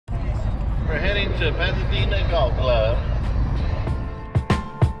We're heading to Pasadena Golf Club.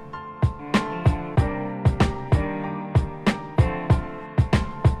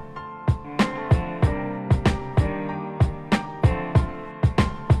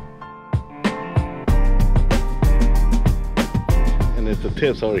 And it's the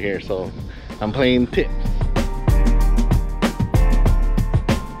tips over here, so I'm playing tips.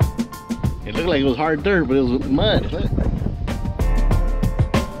 It looked like it was hard dirt, but it was mud. Look.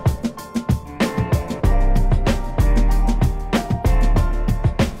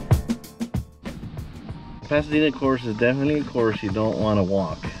 Pasadena course is definitely a course you don't want to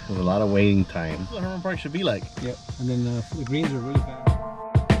walk. There's a lot of waiting time. That's what Herman Park should be like. Yep, and then the greens are really bad.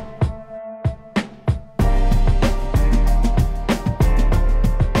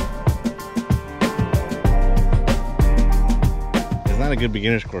 It's not a good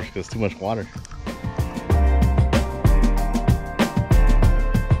beginner's course because it's too much water.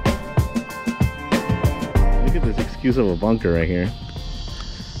 Look at this excuse of a bunker right here.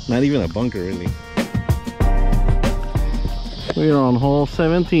 Not even a bunker, really. We are on hole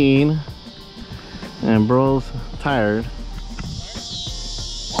 17 and bro's tired.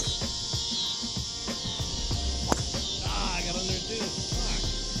 I got under it too.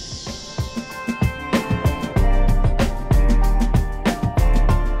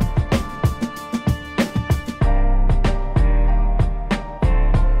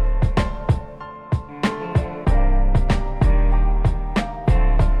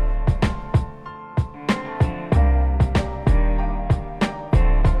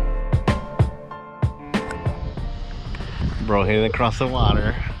 Bro hitting across the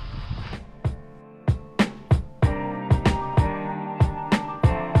water.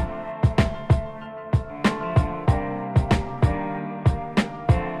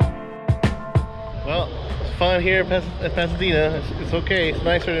 Well, it's fun here at Pasadena. It's okay. It's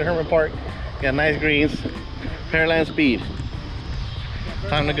nicer than Herman Park. Got nice greens. Parallel speed.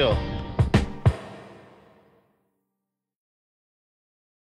 Time to go.